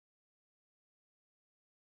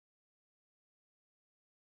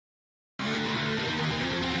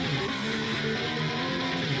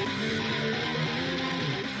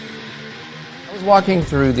Walking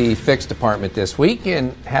through the fixed department this week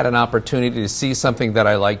and had an opportunity to see something that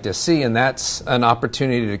I like to see, and that's an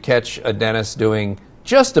opportunity to catch a dentist doing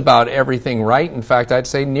just about everything right. In fact, I'd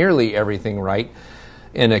say nearly everything right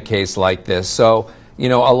in a case like this. So, a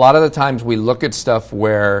lot of the times we look at stuff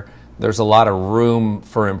where there's a lot of room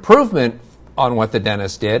for improvement on what the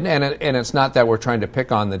dentist did, and it's not that we're trying to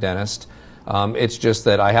pick on the dentist. It's just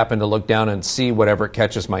that I happen to look down and see whatever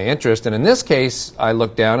catches my interest. And in this case, I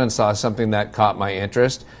looked down and saw something that caught my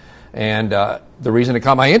interest. And the reason it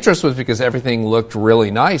caught my interest was because everything looked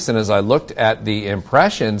really nice. And as I looked at the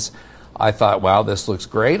impressions, I thought, wow, this looks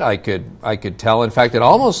great. I could tell. In fact, it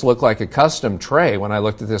almost looked like a custom tray when I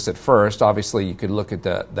looked at this at first. Obviously, you could look at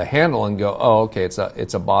the handle and go, oh, okay, it's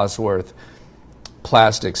a Bosworth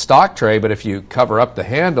plastic stock tray. But if you cover up the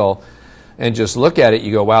handle and just look at it,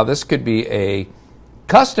 you go, wow, this could be a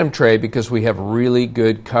custom tray because we have really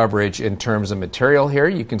good coverage in terms of material here.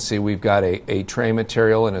 You can see we've got a tray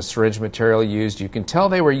material and a syringe material used. You can tell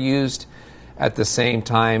they were used at the same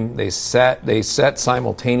time. They set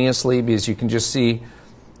simultaneously because you can just see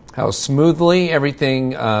how smoothly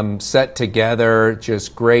everything set together.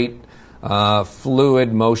 Just great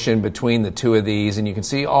fluid motion between the two of these, and you can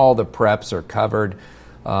see all the preps are covered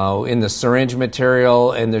in the syringe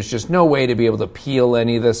material, and there's just no way to be able to peel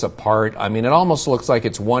any of this apart. I mean, it almost looks like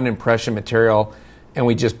it's one impression material and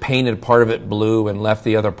we just painted part of it blue and left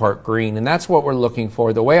the other part green, and that's what we're looking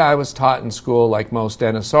for. The way I was taught in school, like most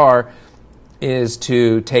dentists are, is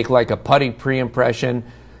to take like a putty pre-impression,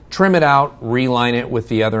 trim it out, reline it with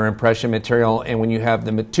the other impression material, and when you have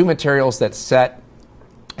the two materials that set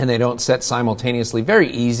and they don't set simultaneously,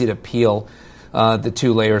 very easy to peel the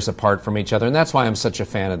two layers apart from each other, and that's why I'm such a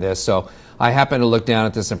fan of this. So I happen to look down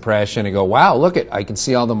at this impression and go, wow, look I can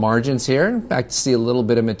see all the margins here. In fact, see a little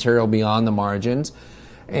bit of material beyond the margins.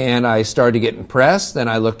 And I started to get impressed. Then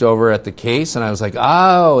I looked over at the case and I was like,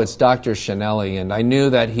 oh, it's Dr. Schinelli. And I knew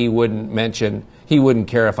that he wouldn't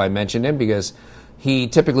care if I mentioned him because he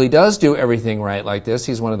typically does do everything right like this.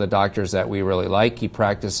 He's one of the doctors that we really like. He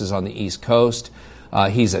practices on the East Coast.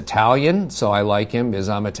 He's Italian, so I like him because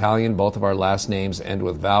I'm Italian. Both of our last names end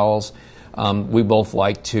with vowels. We both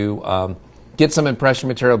like to get some impression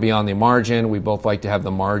material beyond the margin. We both like to have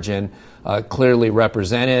the margin clearly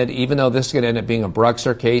represented. Even though this could end up being a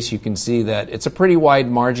Bruxer case, you can see that it's a pretty wide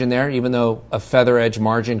margin there, even though a feather edge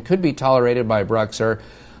margin could be tolerated by Bruxer.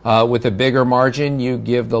 With a bigger margin, you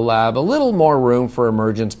give the lab a little more room for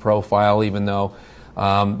emergence profile, even though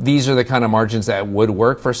these are the kind of margins that would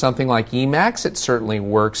work for something like Emax. It certainly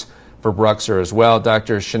works for Bruxer as well.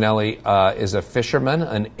 Dr. Schinelli is a fisherman,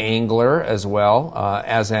 an angler as well,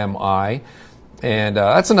 as am I. And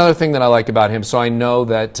that's another thing that I like about him. So I know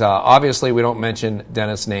that obviously we don't mention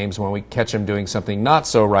dentist names when we catch him doing something not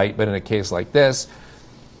so right, but in a case like this,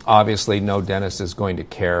 obviously no dentist is going to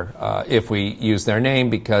care if we use their name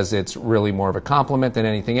because it's really more of a compliment than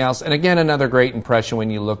anything else. And again, another great impression when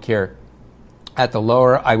you look here at the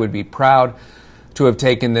lower. I would be proud to have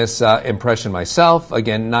taken this impression myself.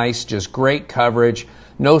 Again, nice, just great coverage.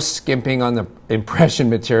 No skimping on the impression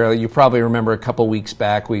material. You probably remember a couple weeks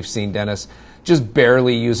back we've seen dentists just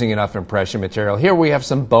barely using enough impression material. Here we have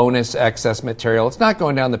some bonus excess material. It's not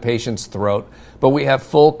going down the patient's throat, but we have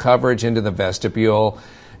full coverage into the vestibule,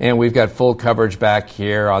 and we've got full coverage back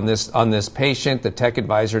here on this patient. The tech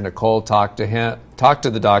advisor, Nicole, talked to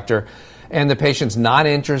the doctor, and the patient's not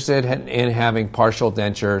interested in having partial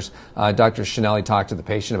dentures. Dr. Schinelli talked to the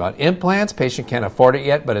patient about implants. Patient can't afford it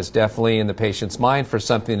yet, but it's definitely in the patient's mind for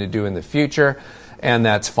something to do in the future, and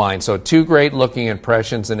that's fine. So two great looking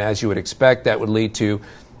impressions, and as you would expect, that would lead to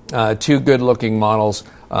two good looking models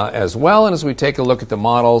as well. And as we take a look at the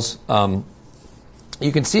models,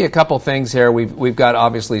 you can see a couple things here. We've got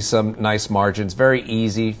obviously some nice margins, very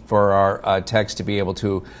easy for our techs to be able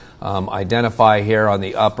to identify here on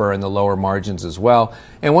the upper and the lower margins as well.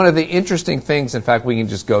 And one of the interesting things, in fact, we can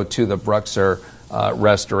just go to the Bruxer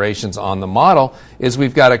restorations on the model, is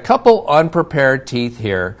we've got a couple unprepared teeth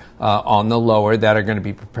here on the lower that are going to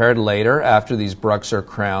be prepared later after these Bruxer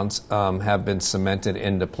crowns have been cemented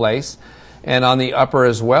into place. And on the upper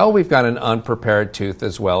as well, we've got an unprepared tooth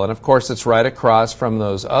as well. And of course, it's right across from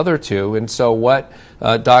those other two. And so what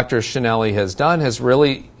Dr. Schinelli has done has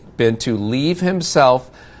really been to leave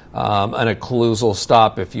himself an occlusal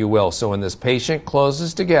stop, if you will. So when this patient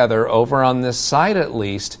closes together, over on this side at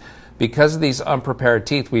least, because of these unprepared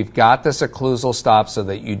teeth, we've got this occlusal stop so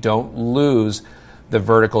that you don't lose the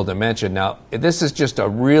vertical dimension. Now, this is just a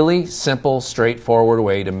really simple, straightforward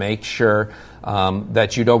way to make sure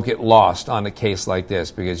that you don't get lost on a case like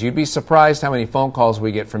this, because you'd be surprised how many phone calls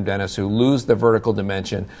we get from dentists who lose the vertical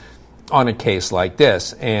dimension on a case like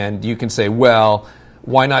this. And you can say, well,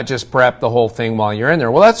 why not just prep the whole thing while you're in there?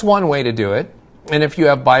 Well, that's one way to do it. And if you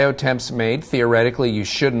have biotemps made, theoretically, you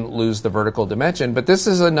shouldn't lose the vertical dimension. But this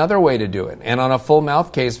is another way to do it. And on a full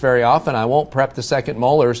mouth case, very often, I won't prep the second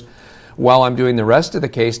molars while I'm doing the rest of the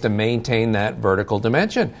case to maintain that vertical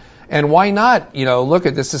dimension. And why not? Look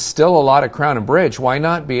at this is still a lot of crown and bridge. Why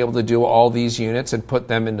not be able to do all these units and put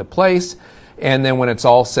them into place? And then when it's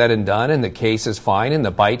all said and done and the case is fine and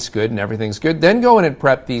the bite's good and everything's good, then go in and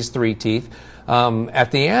prep these 3 teeth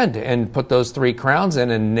at the end and put those 3 crowns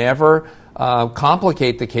in and never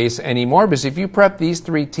complicate the case anymore. Because if you prep these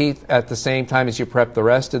 3 teeth at the same time as you prep the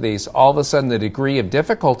rest of these, all of a sudden the degree of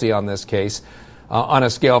difficulty on this case on a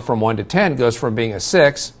scale from 1 to 10 goes from being a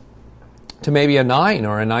 6 to maybe a 9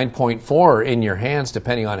 or a 9.4 in your hands,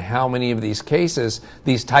 depending on how many of these cases,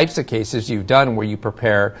 these types of cases you've done where you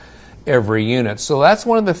prepare every unit. So that's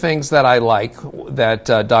one of the things that I like that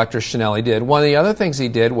Dr. Schinelli did. One of the other things he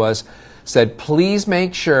did was said, please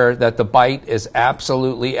make sure that the bite is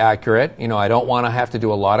absolutely accurate. I don't want to have to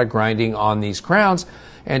do a lot of grinding on these crowns.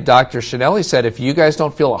 And Dr. Schinelli said, if you guys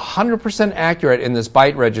don't feel 100% accurate in this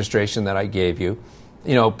bite registration that I gave you,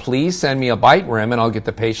 please send me a bite rim and I'll get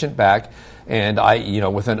the patient back. And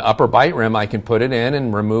with an upper bite rim, I can put it in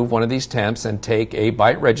and remove one of these temps and take a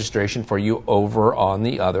bite registration for you over on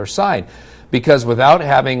the other side. Because without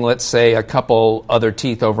having, let's say, a couple other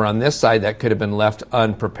teeth over on this side that could have been left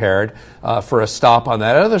unprepared for a stop on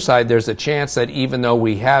that other side, there's a chance that even though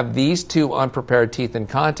we have these 2 unprepared teeth in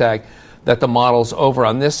contact, that the models over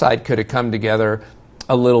on this side could have come together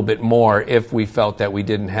a little bit more if we felt that we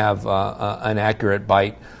didn't have an accurate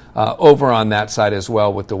bite over on that side as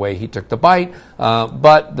well with the way he took the bite.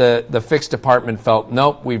 But the fixed department felt,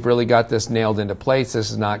 nope, we've really got this nailed into place.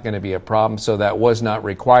 This is not going to be a problem, so that was not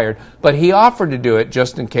required. But he offered to do it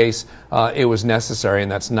just in case it was necessary,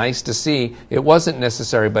 and that's nice to see. It wasn't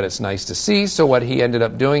necessary, but it's nice to see. So what he ended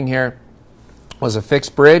up doing here was a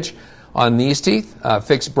fixed bridge on these teeth,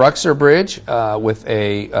 fixed Bruxer bridge with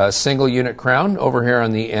a single unit crown over here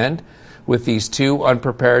on the end, with these 2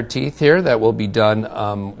 unprepared teeth here that will be done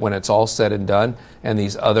when it's all said and done, and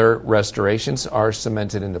these other restorations are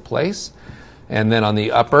cemented into place. And then on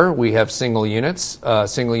the upper, we have single units,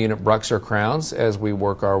 single unit Bruxer crowns as we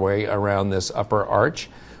work our way around this upper arch.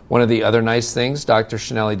 One of the other nice things Dr.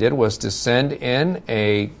 Schinelli did was to send in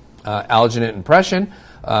a alginate impression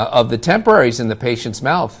of the temporaries in the patient's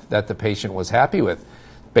mouth that the patient was happy with.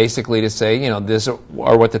 Basically to say, this are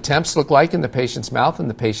what the temps look like in the patient's mouth, and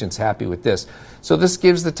the patient's happy with this. So this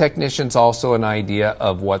gives the technicians also an idea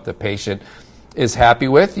of what the patient is happy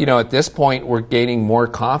with. At this point, we're gaining more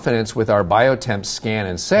confidence with our biotemp scan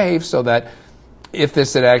and save, so that if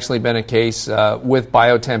this had actually been a case with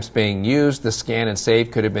biotemps being used, the scan and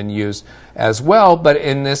save could have been used as well. But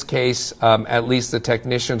in this case, at least the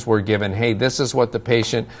technicians were given, hey, this is what the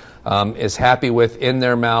patient is happy with in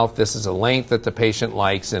their mouth. This is a length that the patient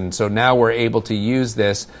likes. And so now we're able to use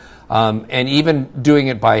this. And even doing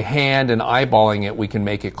it by hand and eyeballing it, we can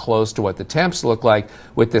make it close to what the temps look like.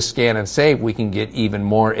 With the scan and save, we can get even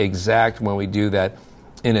more exact when we do that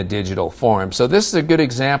in a digital form. So this is a good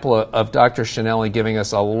example of Dr. Schinelli giving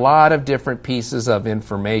us a lot of different pieces of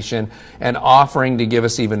information and offering to give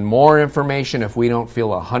us even more information if we don't feel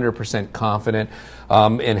 100% confident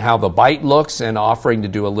in how the bite looks, and offering to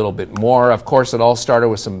do a little bit more. Of course, it all started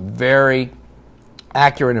with some very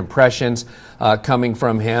accurate impressions coming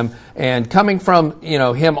from him, and coming from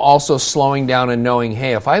him also slowing down and knowing,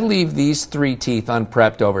 hey, if I leave these 3 teeth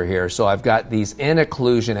unprepped over here, so I've got these in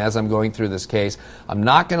occlusion as I'm going through this case, I'm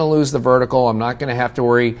not going to lose the vertical. I'm not going to have to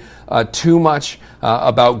worry too much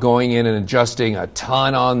about going in and adjusting a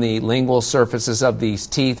ton on the lingual surfaces of these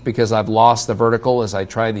teeth because I've lost the vertical as I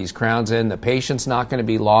try these crowns in. The patient's not going to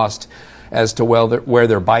be lost as to where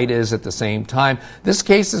their bite is at the same time. This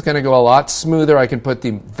case is going to go a lot smoother. I can put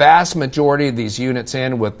the vast majority of these units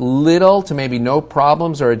in with little to maybe no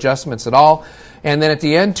problems or adjustments at all. And then at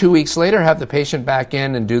the end, 2 weeks later, have the patient back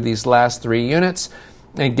in and do these last 3 units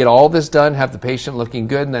and get all this done, have the patient looking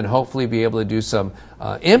good, and then hopefully be able to do some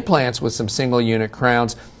implants with some single unit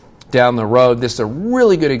crowns down the road. This is a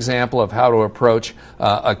really good example of how to approach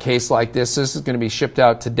a case like this. This is going to be shipped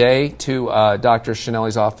out today to Dr.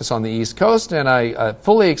 Schinelli's office on the East Coast, and I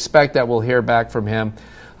fully expect that we'll hear back from him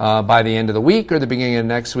by the end of the week or the beginning of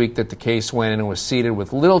next week that the case went in and was seated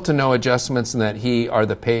with little to no adjustments, and that he and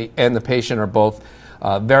the patient are both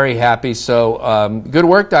very happy. So good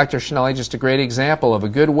work, Dr. Schinelli. Just a great example of a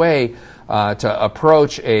good way to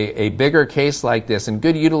approach a bigger case like this, and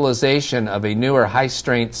good utilization of a newer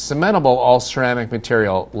high-strength cementable all-ceramic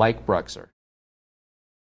material like Bruxer.